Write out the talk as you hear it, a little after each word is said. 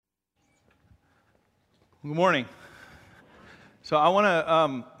Good morning. So I want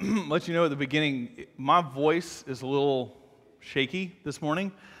to let you know at the beginning, my voice is a little shaky this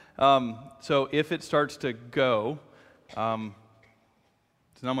morning. So if it starts to go, there's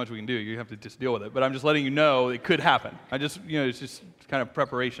not much we can do. You have to just deal with it. But I'm just letting you know it could happen. It's just kind of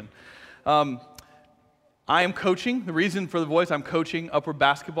preparation. I am coaching. The reason for the voice, I'm coaching upward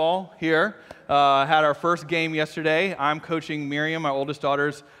basketball here. Had our first game yesterday. I'm coaching Miriam, my oldest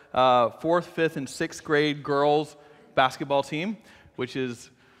daughter's 4th, 5th, and 6th grade girls basketball team, which is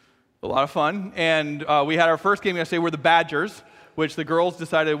a lot of fun. And we had our first game yesterday. We're the Badgers, which the girls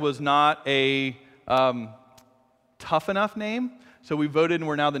decided was not a tough enough name. So we voted, and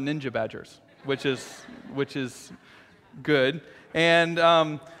we're now the Ninja Badgers, which is good. And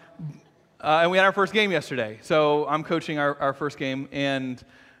we had our first game yesterday. So I'm coaching our first game, and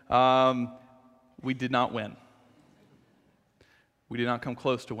we did not win. We did not come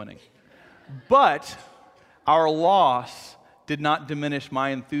close to winning. But our loss did not diminish my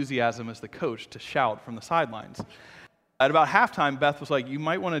enthusiasm as the coach to shout from the sidelines. At about halftime, Beth was like, you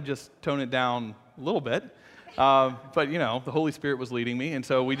might want to just tone it down a little bit. But, the Holy Spirit was leading me, and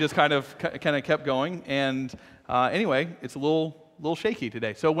so we just kind of kept going. And anyway, it's a little shaky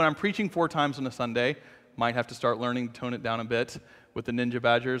today. So when I'm preaching 4 times on a Sunday, might have to start learning to tone it down a bit with the Ninja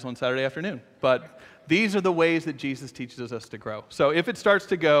Badgers on Saturday afternoon. But these are the ways that Jesus teaches us to grow. So if it starts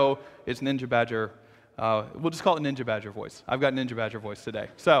to go, it's Ninja Badger. We'll just call it Ninja Badger voice. I've got Ninja Badger voice today.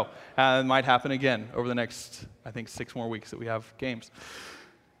 So it might happen again over the next, 6 more weeks that we have games.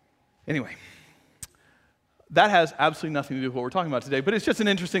 Anyway, that has absolutely nothing to do with what we're talking about today, but it's just an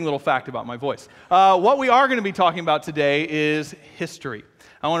interesting little fact about my voice. What we are going to be talking about today is history.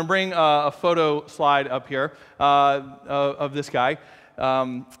 I want to bring a photo slide up here of this guy.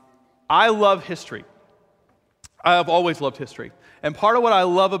 I love history. I have always loved history. And part of what I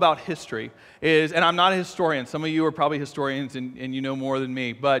love about history is, and I'm not a historian, some of you are probably historians and you know more than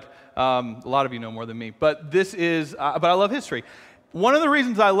me, but a lot of you know more than me, but but I love history. One of the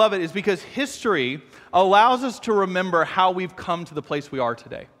reasons I love it is because history allows us to remember how we've come to the place we are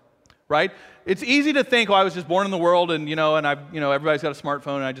today, right? It's easy to think, I was just born in the world and, everybody's got a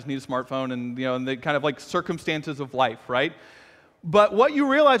smartphone and I just need a smartphone and the kind of like circumstances of life, right? But what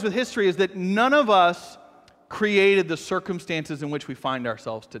you realize with history is that none of us created the circumstances in which we find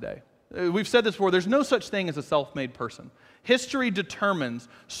ourselves today. We've said this before, there's no such thing as a self-made person. History determines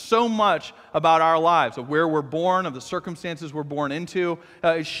so much about our lives, of where we're born, of the circumstances we're born into.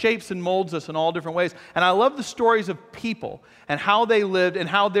 It shapes and molds us in all different ways. And I love the stories of people and how they lived and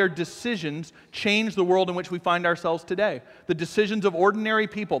how their decisions changed the world in which we find ourselves today. The decisions of ordinary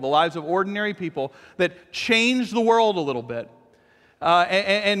people, the lives of ordinary people that changed the world a little bit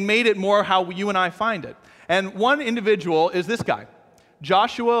and made it more how you and I find it. And one individual is this guy,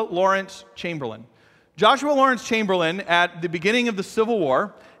 Joshua Lawrence Chamberlain. Joshua Lawrence Chamberlain, at the beginning of the Civil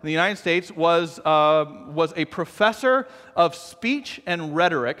War in the United States, was a professor of speech and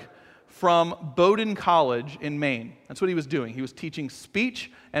rhetoric from Bowdoin College in Maine. That's what he was doing. He was teaching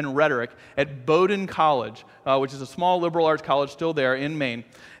speech and rhetoric at Bowdoin College, which is a small liberal arts college still there in Maine.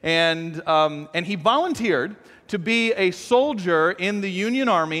 And he volunteered to be a soldier in the Union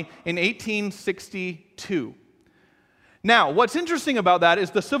Army in 1862. Now, what's interesting about that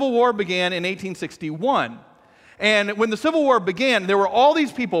is the Civil War began in 1861. And when the Civil War began, there were all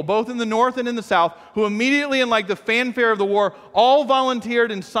these people, both in the North and in the South, who immediately, in the fanfare of the war, all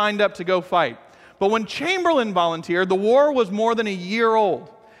volunteered and signed up to go fight. But when Chamberlain volunteered, the war was more than a year old.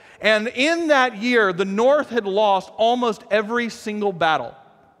 And in that year, the North had lost almost every single battle.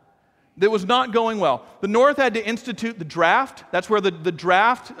 It was not going well. The North had to institute the draft. That's where the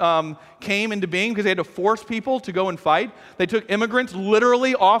draft came into being, because they had to force people to go and fight. They took immigrants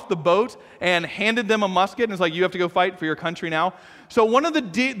literally off the boat and handed them a musket, and it's like, you have to go fight for your country now. So one of the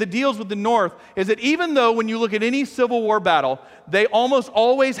deals with the North is that even though when you look at any Civil War battle, they almost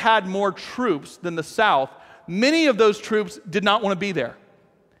always had more troops than the South, many of those troops did not want to be there.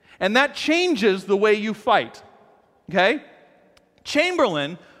 And that changes the way you fight, okay?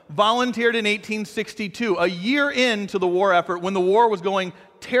 Chamberlain volunteered in 1862, a year into the war effort when the war was going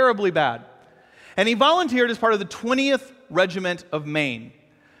terribly bad. And he volunteered as part of the 20th Regiment of Maine.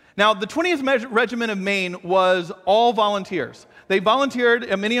 Now, the 20th Regiment of Maine was all volunteers. They volunteered,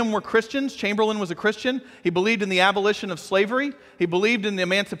 many of them were Christians. Chamberlain was a Christian. He believed in the abolition of slavery. He believed in the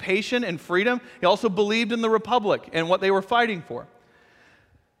emancipation and freedom. He also believed in the Republic and what they were fighting for.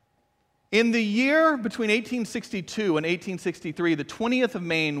 In the year between 1862 and 1863, the 20th of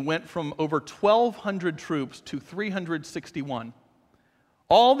Maine went from over 1,200 troops to 361.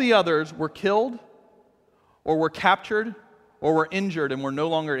 All the others were killed or were captured or were injured and were no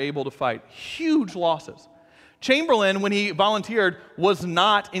longer able to fight. Huge losses. Chamberlain, when he volunteered, was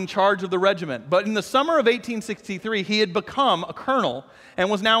not in charge of the regiment. But in the summer of 1863, he had become a colonel and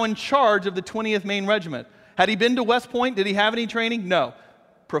was now in charge of the 20th Maine Regiment. Had he been to West Point? Did he have any training? No.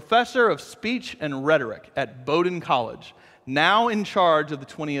 Professor of speech and rhetoric at Bowdoin College, now in charge of the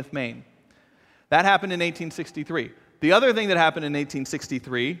 20th Maine. That happened in 1863. The other thing that happened in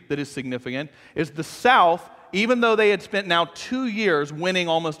 1863 that is significant is the South, even though they had spent now 2 years winning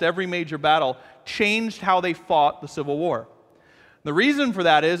almost every major battle, changed how they fought the Civil War. The reason for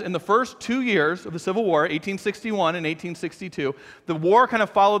that is, in the first 2 years of the Civil War, 1861 and 1862, the war kind of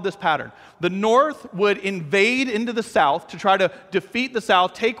followed this pattern. The North would invade into the South to try to defeat the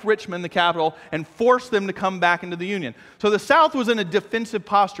South, take Richmond, the capital, and force them to come back into the Union. So the South was in a defensive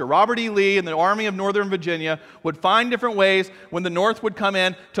posture. Robert E. Lee and the Army of Northern Virginia would find different ways when the North would come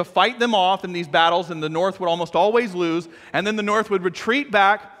in to fight them off in these battles, and the North would almost always lose, and then the North would retreat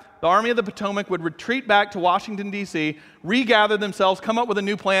back. The Army of the Potomac would retreat back to Washington, D.C., regather themselves, come up with a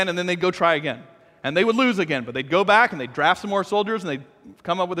new plan, and then they'd go try again. And they would lose again, but they'd go back and they'd draft some more soldiers and they'd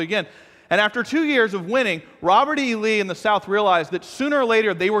come up with it again. And after 2 years of winning, Robert E. Lee and the South realized that sooner or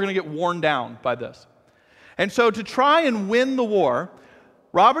later they were going to get worn down by this. And so to try and win the war,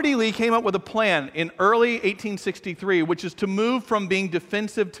 Robert E. Lee came up with a plan in early 1863, which is to move from being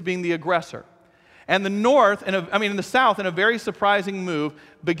defensive to being the aggressor. And the North, in the South, in a very surprising move,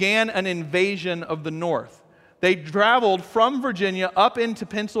 began an invasion of the North. They traveled from Virginia up into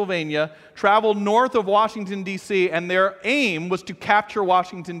Pennsylvania, traveled north of Washington, D.C., and their aim was to capture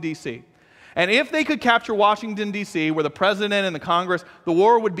Washington, D.C. And if they could capture Washington, D.C., where the president and the Congress, the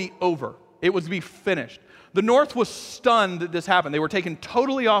war would be over. It would be finished. The North was stunned that this happened. They were taken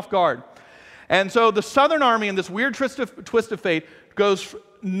totally off guard. And so the Southern Army, in this weird twist of fate, goes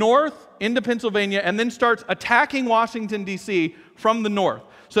north into Pennsylvania and then starts attacking Washington, D.C. from the north.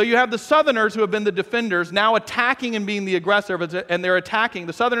 So you have the Southerners who have been the defenders now attacking and being the aggressor, and they're attacking.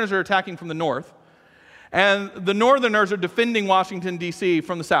 The Southerners are attacking from the north, and the Northerners are defending Washington, D.C.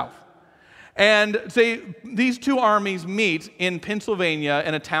 from the south. And these two armies meet in Pennsylvania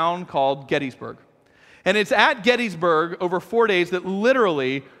in a town called Gettysburg. And it's at Gettysburg over 4 days that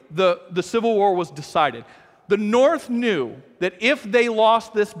literally the Civil War was decided. The North knew that if they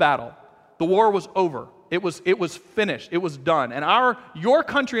lost this battle, the war was over. It was finished. It was done. And your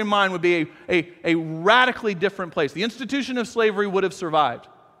country and mine would be a radically different place. The institution of slavery would have survived.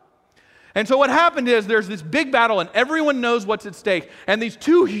 And so what happened is there's this big battle, and everyone knows what's at stake. And these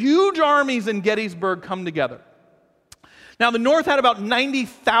two huge armies in Gettysburg come together. Now, the North had about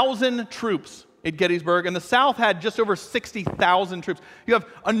 90,000 troops at Gettysburg, and the South had just over 60,000 troops. You have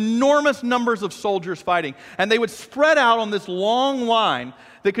enormous numbers of soldiers fighting, and they would spread out on this long line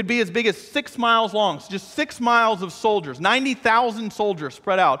that could be as big as 6 miles long. So just 6 miles of soldiers, 90,000 soldiers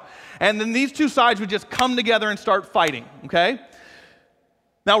spread out. And then these two sides would just come together and start fighting, okay?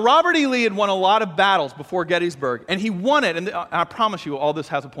 Now, Robert E. Lee had won a lot of battles before Gettysburg, and he won it, and I promise you all this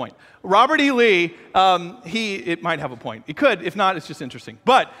has a point. Robert E. Lee, it might have a point. It could. If not, it's just interesting.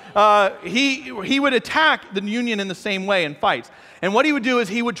 But he would attack the Union in the same way in fights. And what he would do is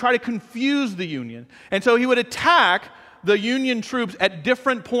he would try to confuse the Union. And so he would attack the Union troops at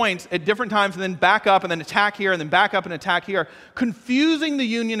different points, at different times, and then back up, and then attack here, and then back up and attack here, confusing the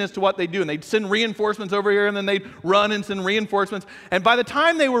Union as to what they do. And they'd send reinforcements over here, and then they'd run and send reinforcements. And by the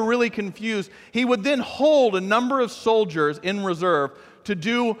time they were really confused, he would then hold a number of soldiers in reserve to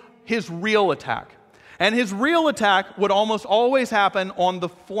do his real attack. And his real attack would almost always happen on the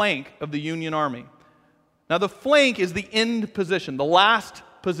flank of the Union Army. Now, the flank is the end position, the last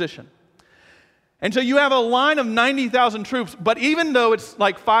position. And so you have a line of 90,000 troops, but even though it's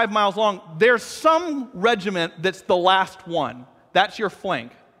like 5 miles long, there's some regiment that's the last one. That's your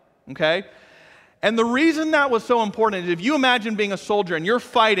flank, okay? And the reason that was so important is if you imagine being a soldier and you're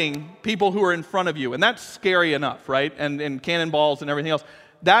fighting people who are in front of you, and that's scary enough, right? And cannonballs and everything else,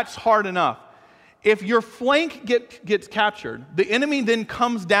 that's hard enough. If your flank gets captured, the enemy then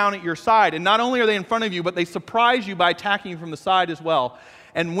comes down at your side, and not only are they in front of you, but they surprise you by attacking you from the side as well.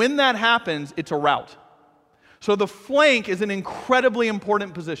 And when that happens, it's a rout. So the flank is an incredibly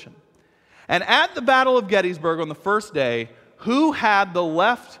important position. And at the Battle of Gettysburg on the first day, who had the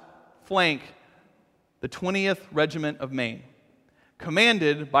left flank? The 20th Regiment of Maine,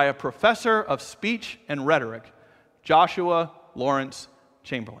 commanded by a professor of speech and rhetoric, Joshua Lawrence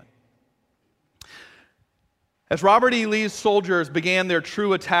Chamberlain. As Robert E. Lee's soldiers began their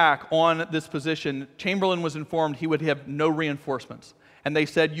true attack on this position, Chamberlain was informed he would have no reinforcements. And they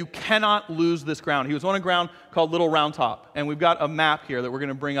said, you cannot lose this ground. He was on a ground called Little Round Top. And we've got a map here that we're going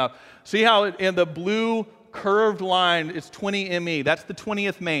to bring up. See how in the blue curved line is 20 ME. That's the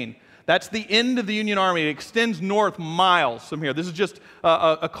 20th Maine. That's the end of the Union Army. It extends north miles from here. This is just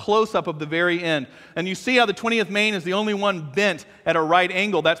a close-up of the very end. And you see how the 20th Maine is the only one bent at a right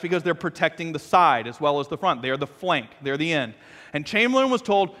angle. That's because they're protecting the side as well as the front. They are the flank. They're the end. And Chamberlain was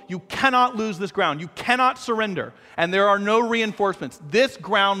told, you cannot lose this ground. You cannot surrender. And there are no reinforcements. This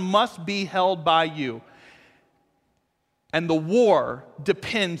ground must be held by you. And the war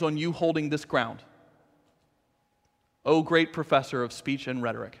depends on you holding this ground. Oh, great professor of speech and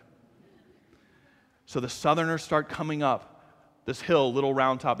rhetoric. So the Southerners start coming up this hill, Little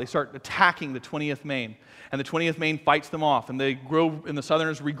Round Top. They start attacking the 20th Maine. And the 20th Maine fights them off. And they grow, and the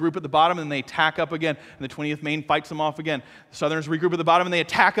Southerners regroup at the bottom, and they attack up again. And the 20th Maine fights them off again. The Southerners regroup at the bottom, and they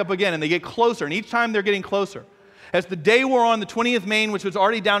attack up again. And they get closer. And each time they're getting closer. As the day wore on, the 20th Maine, which was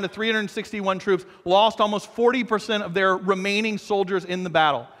already down to 361 troops, lost almost 40% of their remaining soldiers in the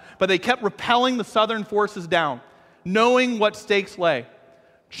battle. But they kept repelling the Southern forces down, knowing what stakes lay.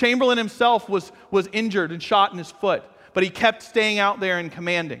 Chamberlain himself was injured and shot in his foot, but he kept staying out there and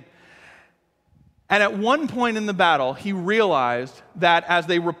commanding. And at one point in the battle, he realized that as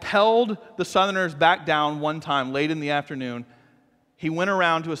they repelled the Southerners back down one time late in the afternoon, he went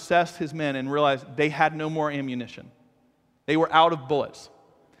around to assess his men and realized they had no more ammunition. They were out of bullets.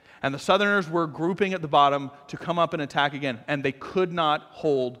 And the Southerners were grouping at the bottom to come up and attack again, and they could not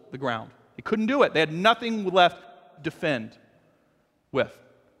hold the ground. They couldn't do it. They had nothing left to defend with.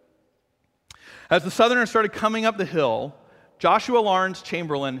 As the Southerners started coming up the hill, Joshua Lawrence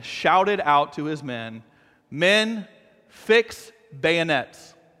Chamberlain shouted out to his men, "Men, fix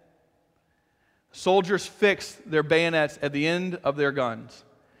bayonets." Soldiers fixed their bayonets at the end of their guns.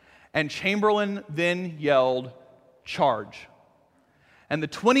 And Chamberlain then yelled, "Charge." And the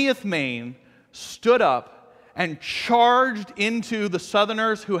 20th Maine stood up and charged into the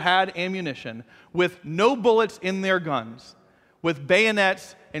Southerners who had ammunition with no bullets in their guns, with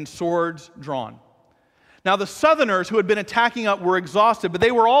bayonets and swords drawn. Now, the Southerners who had been attacking up were exhausted, but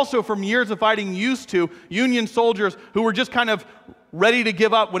they were also, from years of fighting, used to Union soldiers who were just kind of ready to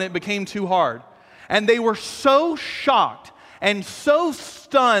give up when it became too hard. And they were so shocked and so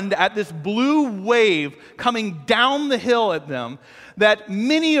stunned at this blue wave coming down the hill at them that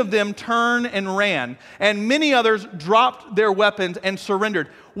many of them turned and ran, and many others dropped their weapons and surrendered.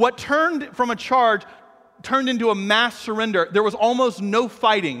 What turned from a charge turned into a mass surrender. There was almost no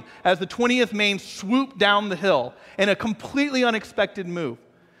fighting as the 20th Maine swooped down the hill in a completely unexpected move.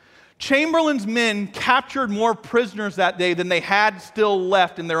 Chamberlain's men captured more prisoners that day than they had still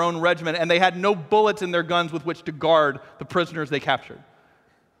left in their own regiment, and they had no bullets in their guns with which to guard the prisoners they captured.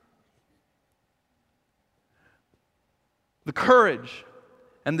 The courage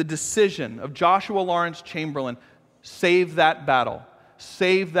and the decision of Joshua Lawrence Chamberlain saved that battle,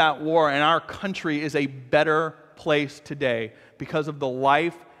 saved that war, and our country is a better place today because of the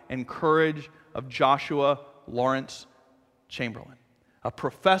life and courage of Joshua Lawrence Chamberlain, a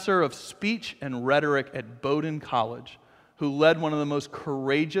professor of speech and rhetoric at Bowdoin College who led one of the most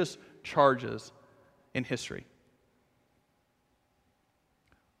courageous charges in history.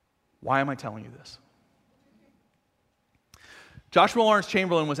 Why am I telling you this? Joshua Lawrence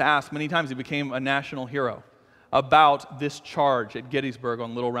Chamberlain was asked many times, he became a national hero, about this charge at Gettysburg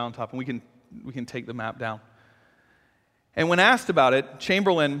on Little Round Top, and we can take the map down. And when asked about it,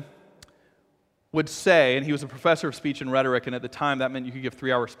 Chamberlain would say, and he was a professor of speech and rhetoric, and at the time that meant you could give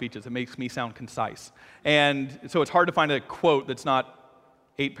 3-hour speeches. It makes me sound concise. And so it's hard to find a quote that's not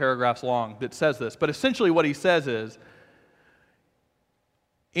 8 paragraphs long that says this. But essentially what he says is,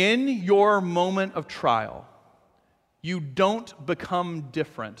 in your moment of trial, you don't become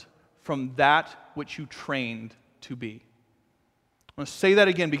different from that which you trained to be. I'm going to say that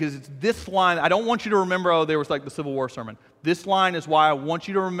again because it's this line. I don't want you to remember, oh, there was like the Civil War sermon. This line is why I want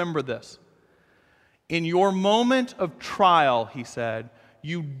you to remember this. In your moment of trial, he said,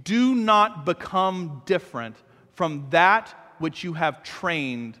 you do not become different from that which you have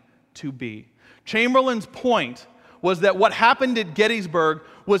trained to be. Chamberlain's point was that what happened at Gettysburg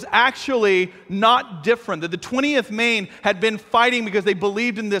was actually not different, that the 20th Maine had been fighting because they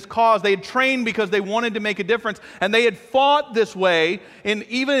believed in this cause. They had trained because they wanted to make a difference, and they had fought this way,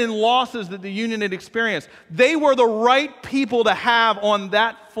 even in losses that the Union had experienced. They were the right people to have on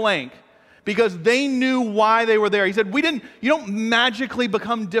that flank because they knew why they were there. He said, you don't magically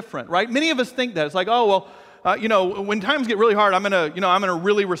become different, right? Many of us think that. It's like, oh, well, when times get really hard, I'm gonna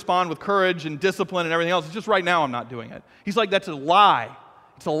really respond with courage and discipline and everything else. It's just right now I'm not doing it. He's like, that's a lie.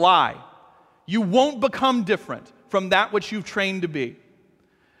 It's a lie. You won't become different from that which you've trained to be.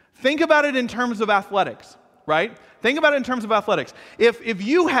 Think about it in terms of athletics, right? Think about it in terms of athletics. If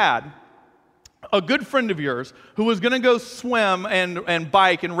you had a good friend of yours who was going to go swim and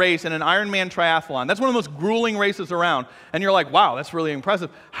bike and race in an Ironman triathlon. That's one of the most grueling races around. And you're like, wow, that's really impressive.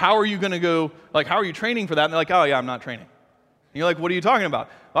 How are you going to go, like, how are you training for that? And they're like, oh, yeah, I'm not training. And you're like, what are you talking about?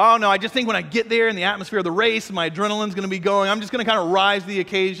 Oh, no, I just think when I get there in the atmosphere of the race, my adrenaline's going to be going. I'm just going to kind of rise to the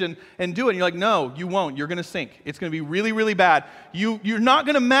occasion and do it. And you're like, no, you won't. You're going to sink. It's going to be really, really bad. You're not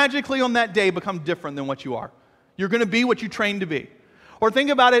going to magically on that day become different than what you are. You're going to be what you trained to be. Or think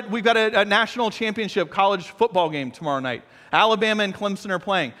about it, we've got a national championship college football game tomorrow night. Alabama and Clemson are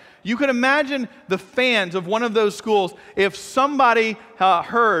playing. You could imagine the fans of one of those schools if somebody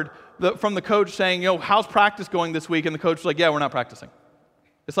heard from the coach saying, how's practice going this week? And the coach was like, yeah, we're not practicing.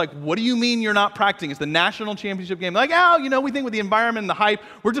 It's like, what do you mean you're not practicing? It's the national championship game. Like, we think with the environment and the hype,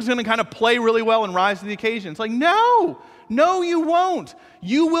 we're just going to kind of play really well and rise to the occasion. It's like, no, you won't.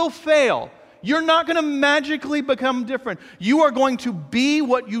 You will fail. You're not going to magically become different. You are going to be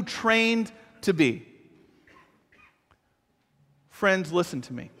what you trained to be. Friends, listen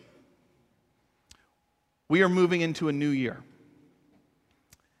to me. We are moving into a new year.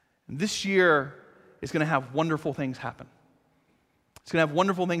 This year is going to have wonderful things happen. It's going to have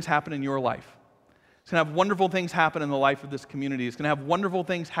wonderful things happen in your life. It's going to have wonderful things happen in the life of this community. It's going to have wonderful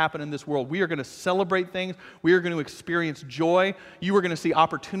things happen in this world. We are going to celebrate things. We are going to experience joy. You are going to see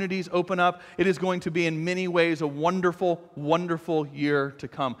opportunities open up. It is going to be in many ways a wonderful, wonderful year to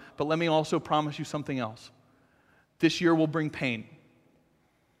come. But let me also promise you something else. This year will bring pain.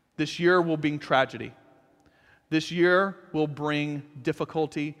 This year will bring tragedy. This year will bring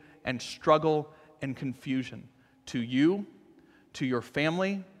difficulty and struggle and confusion to you, to your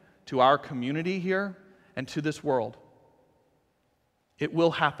family, to our community here, and to this world. It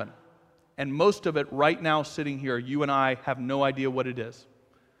will happen. And most of it right now sitting here, you and I have no idea what it is.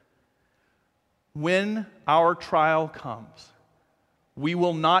 When our trial comes, we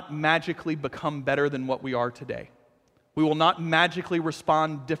will not magically become better than what we are today. We will not magically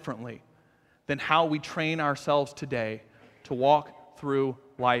respond differently than how we train ourselves today to walk through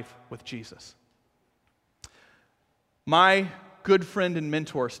life with Jesus. My good friend and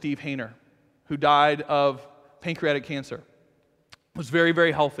mentor, Steve Hayner, who died of pancreatic cancer, was very,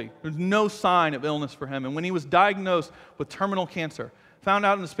 very healthy. There was no sign of illness for him. And when he was diagnosed with terminal cancer, found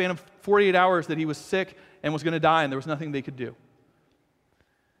out in the span of 48 hours that he was sick and was going to die and there was nothing they could do.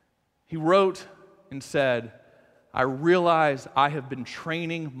 He wrote and said, I realize I have been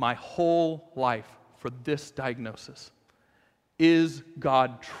training my whole life for this diagnosis. Is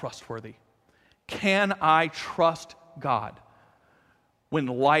God trustworthy? Can I trust God when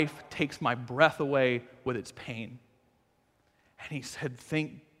life takes my breath away with its pain? And he said,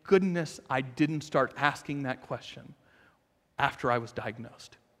 thank goodness I didn't start asking that question after I was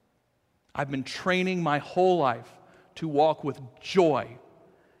diagnosed. I've been training my whole life to walk with joy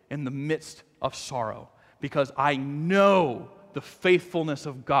in the midst of sorrow because I know the faithfulness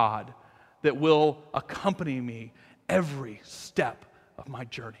of God that will accompany me every step of my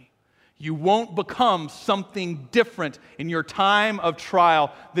journey. You won't become something different in your time of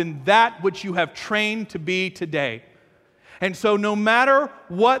trial than that which you have trained to be today. And so no matter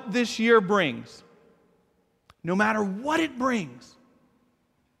what this year brings, no matter what it brings,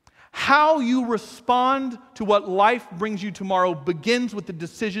 how you respond to what life brings you tomorrow begins with the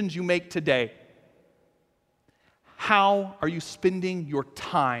decisions you make today. How are you spending your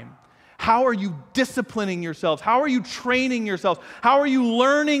time? How are you disciplining yourselves? How are you training yourselves? How are you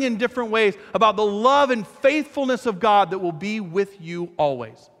learning in different ways about the love and faithfulness of God that will be with you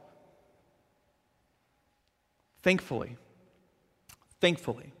always? Thankfully,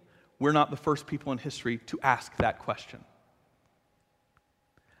 we're not the first people in history to ask that question.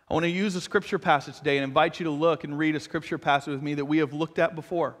 I want to use a scripture passage today and invite you to look and read a scripture passage with me that we have looked at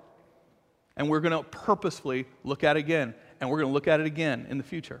before. And we're going to purposefully look at it again. And we're going to look at it again in the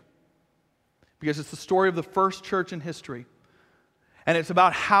future. Because it's the story of the first church in history. And it's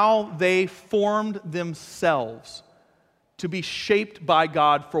about how they formed themselves to be shaped by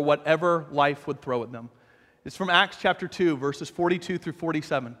God for whatever life would throw at them. It's from Acts chapter 2, verses 42 through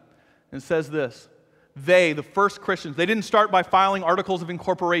 47. And it says this: they, the first Christians, they didn't start by filing articles of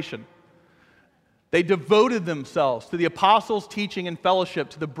incorporation. They devoted themselves to the apostles' teaching and fellowship,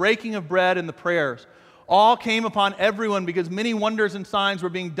 to the breaking of bread and the prayers. All came upon everyone because many wonders and signs were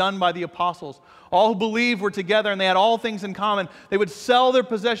being done by the apostles. All who believed were together and they had all things in common. They would sell their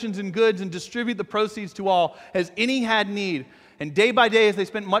possessions and goods and distribute the proceeds to all as any had need. And day by day, as they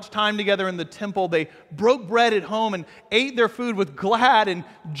spent much time together in the temple, they broke bread at home and ate their food with glad and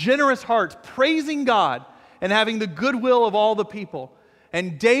generous hearts, praising God and having the goodwill of all the people.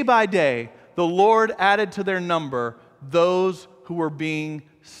 And day by day, the Lord added to their number those who were being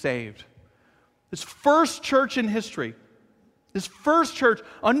saved. This first church in history, this first church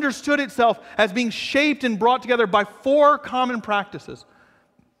understood itself as being shaped and brought together by 4 common practices.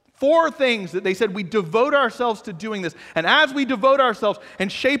 4 things that they said we devote ourselves to doing this. And as we devote ourselves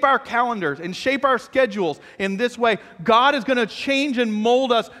and shape our calendars and shape our schedules in this way, God is going to change and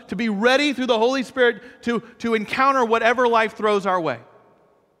mold us to be ready through the Holy Spirit to encounter whatever life throws our way.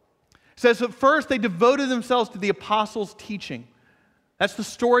 It says that first they devoted themselves to the apostles' teaching. That's the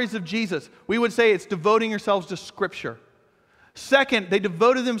stories of Jesus. We would say it's devoting yourselves to Scripture. Second, they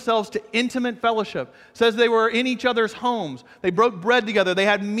devoted themselves to intimate fellowship. It says they were in each other's homes. They broke bread together. They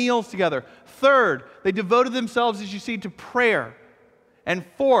had meals together. Third, they devoted themselves, as you see, to prayer. And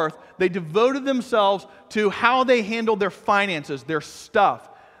fourth, they devoted themselves to how they handled their finances, their stuff,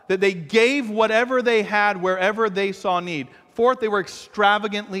 that they gave whatever they had wherever they saw need. Fourth, they were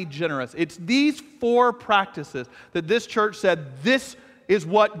extravagantly generous. It's these 4 practices that this church said, this is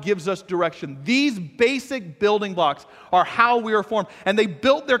what gives us direction. These basic building blocks are how we are formed. And they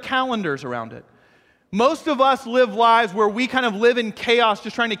built their calendars around it. Most of us live lives where we kind of live in chaos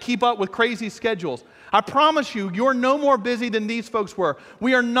just trying to keep up with crazy schedules. I promise you, you're no more busy than these folks were.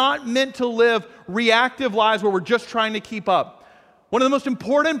 We are not meant to live reactive lives where we're just trying to keep up. One of the most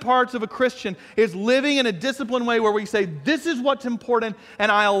important parts of a Christian is living in a disciplined way where we say, this is what's important,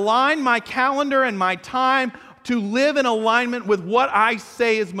 and I align my calendar and my time to live in alignment with what I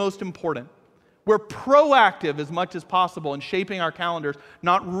say is most important. We're proactive as much as possible in shaping our calendars,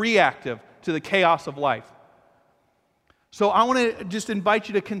 not reactive to the chaos of life. So I want to just invite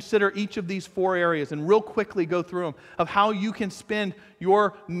you to consider each of these 4 areas and real quickly go through them of how you can spend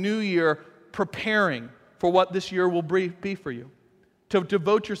your new year preparing for what this year will be for you. To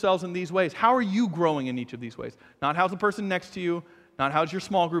devote yourselves in these ways. How are you growing in each of these ways? Not how's the person next to you, not how's your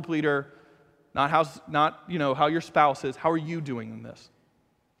small group leader, not how your spouse is. How are you doing in this?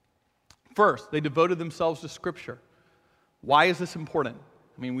 First, they devoted themselves to Scripture. Why is this important?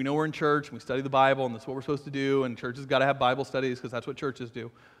 I mean, we know we're in church, and we study the Bible, and that's what we're supposed to do, and churches got to have Bible studies because that's what churches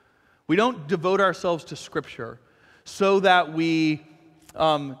do. We don't devote ourselves to Scripture so that we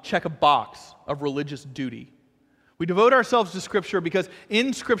check a box of religious duty. We devote ourselves to Scripture because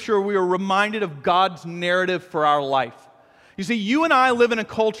in Scripture we are reminded of God's narrative for our life. You see, you and I live in a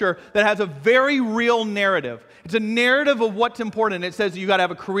culture that has a very real narrative. It's a narrative of what's important. It says you got to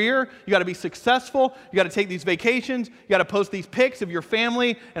have a career, you got to be successful, you got to take these vacations, you got to post these pics of your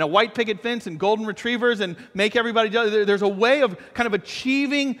family and a white picket fence and golden retrievers and make everybody jealous. There's a way of kind of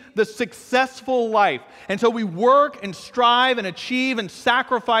achieving the successful life. And so we work and strive and achieve and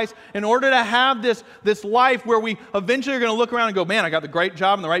sacrifice in order to have this life where we eventually are going to look around and go, man, I got the great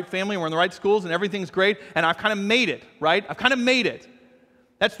job and the right family and we're in the right schools and everything's great and I've kind of made it, right? I've kind of made it.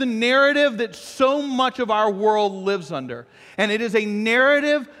 That's the narrative that so much of our world lives under. And it is a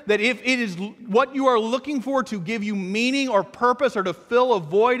narrative that if it is what you are looking for to give you meaning or purpose or to fill a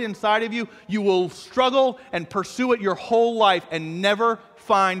void inside of you, you will struggle and pursue it your whole life and never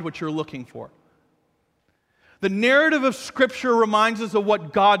find what you're looking for. The narrative of Scripture reminds us of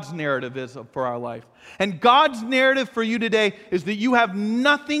what God's narrative is for our life. And God's narrative for you today is that you have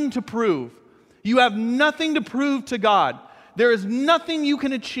nothing to prove. You have nothing to prove to God. There is nothing you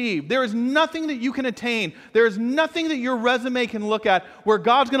can achieve. There is nothing that you can attain. There is nothing that your resume can look at where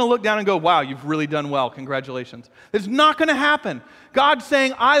God's going to look down and go, wow, you've really done well. Congratulations. It's not going to happen. God's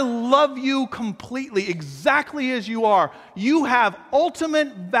saying, I love you completely, exactly as you are. You have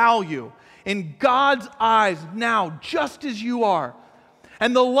ultimate value in God's eyes now, just as you are.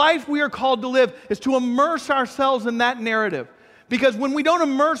 And the life we are called to live is to immerse ourselves in that narrative. Because when we don't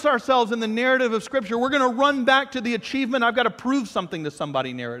immerse ourselves in the narrative of Scripture, we're going to run back to the achievement, I've got to prove something to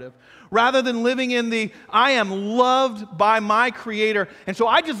somebody narrative, rather than living in the, I am loved by my Creator, and so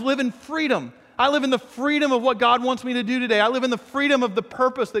I just live in freedom. I live in the freedom of what God wants me to do today. I live in the freedom of the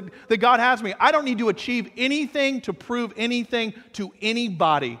purpose that God has me. I don't need to achieve anything to prove anything to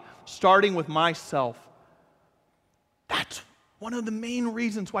anybody, starting with myself. That's one of the main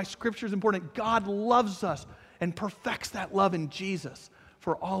reasons why Scripture is important. God loves us and perfects that love in Jesus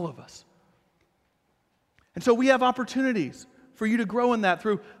for all of us. And so we have opportunities for you to grow in that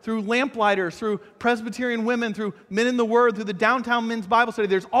through Lamplighters, through Presbyterian Women, through Men in the Word, through the Downtown Men's Bible Study.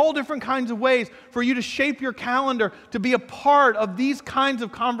 There's all different kinds of ways for you to shape your calendar to be a part of these kinds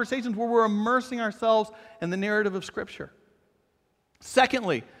of conversations where we're immersing ourselves in the narrative of Scripture.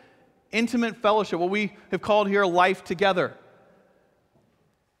 Secondly, intimate fellowship, what we have called here life together.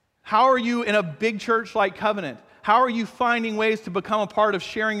 How are you in a big church like Covenant? How are you finding ways to become a part of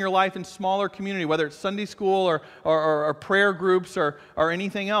sharing your life in smaller community, whether it's Sunday school or prayer groups or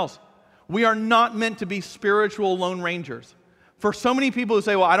anything else? We are not meant to be spiritual lone rangers. For so many people who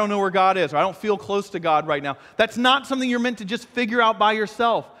say, well, I don't know where God is, or I don't feel close to God right now, that's not something you're meant to just figure out by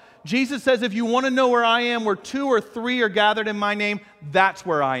yourself. Jesus says, if you want to know where I am, where 2 or 3 are gathered in my name, that's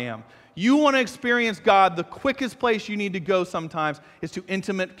where I am. You want to experience God, the quickest place you need to go sometimes is to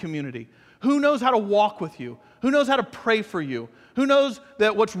intimate community. Who knows how to walk with you? Who knows how to pray for you? Who knows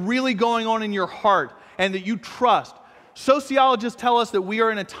that what's really going on in your heart and that you trust? Sociologists tell us that we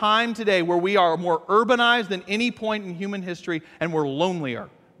are in a time today where we are more urbanized than any point in human history, and we're lonelier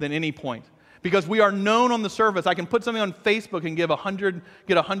than any point. Because we are known on the surface. I can put something on Facebook and get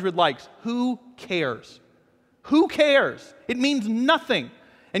 100 likes. Who cares? Who cares? It means nothing.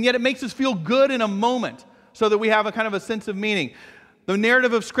 And yet it makes us feel good in a moment so that we have a kind of a sense of meaning. The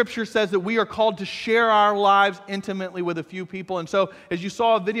narrative of Scripture says that we are called to share our lives intimately with a few people. And so, as you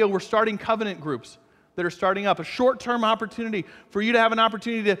saw a video, we're starting covenant groups that are starting up. A short-term opportunity for you to have an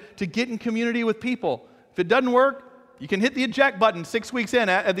opportunity to get in community with people. If it doesn't work, you can hit the eject button 6 weeks in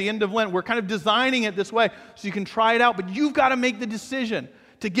at the end of Lent. We're kind of designing it this way so you can try it out. But you've got to make the decision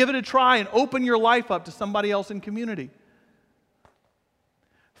to give it a try and open your life up to somebody else in community.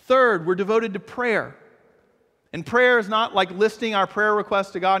 Third, we're devoted to prayer. And prayer is not like listing our prayer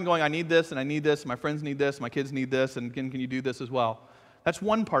requests to God and going, I need this, and I need this, and my friends need this, my kids need this, and can you do this as well? That's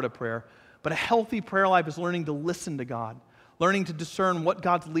one part of prayer. But a healthy prayer life is learning to listen to God, learning to discern what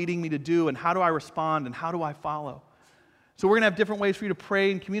God's leading me to do, and how do I respond, and how do I follow. So we're going to have different ways for you to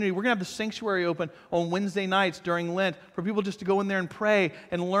pray in community. We're going to have the sanctuary open on Wednesday nights during Lent for people just to go in there and pray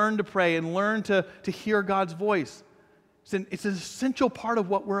and learn to hear God's voice. It's an essential part of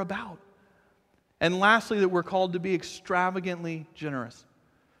what we're about. And lastly, that we're called to be extravagantly generous.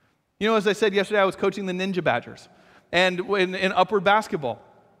 You know, as I said yesterday, I was coaching the Ninja Badgers and in upward basketball.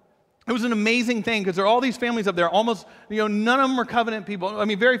 It was an amazing thing because there are all these families up there, almost, none of them are covenant people. I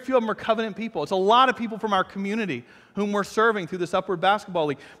mean, very few of them are covenant people. It's a lot of people from our community whom we're serving through this upward basketball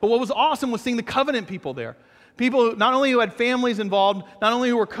league. But what was awesome was seeing the covenant people there. People not only who had families involved, not only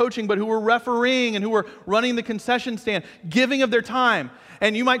who were coaching, but who were refereeing and who were running the concession stand, giving of their time.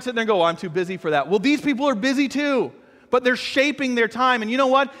 And you might sit there and go, well, I'm too busy for that. Well, these people are busy too. But they're shaping their time. And you know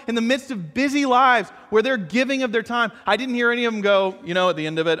what? In the midst of busy lives where they're giving of their time, I didn't hear any of them go, at the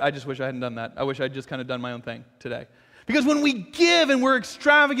end of it, I just wish I hadn't done that. I wish I'd just kind of done my own thing today. Because when we give and we're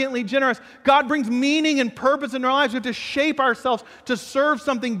extravagantly generous, God brings meaning and purpose in our lives. We have to shape ourselves to serve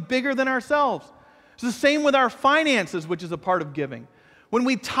something bigger than ourselves. It's the same with our finances, which is a part of giving. When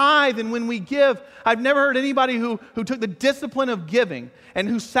we tithe and when we give, I've never heard anybody who took the discipline of giving and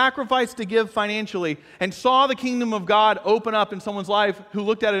who sacrificed to give financially and saw the kingdom of God open up in someone's life who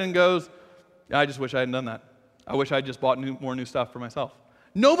looked at it and goes, I just wish I hadn't done that. I wish I had just bought more new stuff for myself.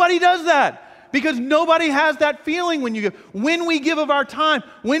 Nobody does that because nobody has that feeling when you give. When we give of our time,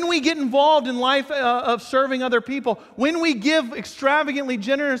 when we get involved in life of serving other people, when we give extravagantly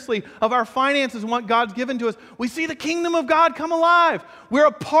generously of our finances and what God's given to us, we see the kingdom of God come alive. We're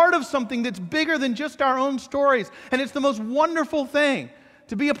a part of something that's bigger than just our own stories, and it's the most wonderful thing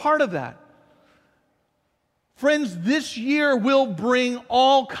to be a part of that. Friends, this year will bring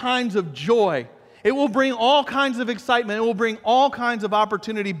all kinds of joy. It will bring all kinds of excitement. It will bring all kinds of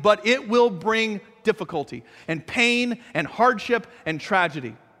opportunity, but it will bring difficulty and pain and hardship and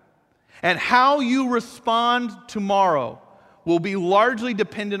tragedy. And how you respond tomorrow will be largely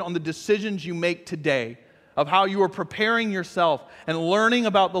dependent on the decisions you make today of how you are preparing yourself and learning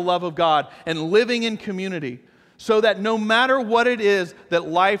about the love of God and living in community so that no matter what it is that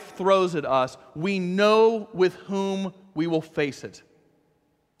life throws at us, we know with whom we will face it.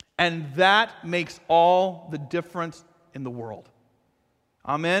 And that makes all the difference in the world.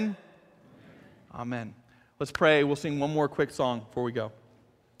 Amen? Amen. Let's pray. We'll sing one more quick song before we go.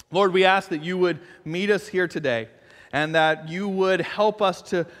 Lord, we ask that you would meet us here today and that you would help us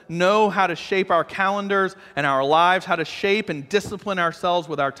to know how to shape our calendars and our lives, how to shape and discipline ourselves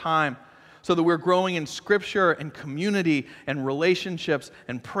with our time so that we're growing in Scripture and community and relationships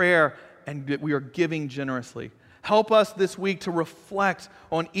and prayer and that we are giving generously. Help us this week to reflect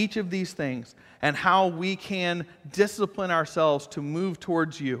on each of these things and how we can discipline ourselves to move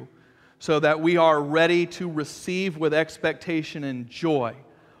towards you so that we are ready to receive with expectation and joy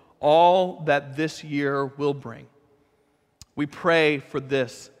all that this year will bring. We pray for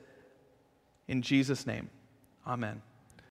this in Jesus' name. Amen.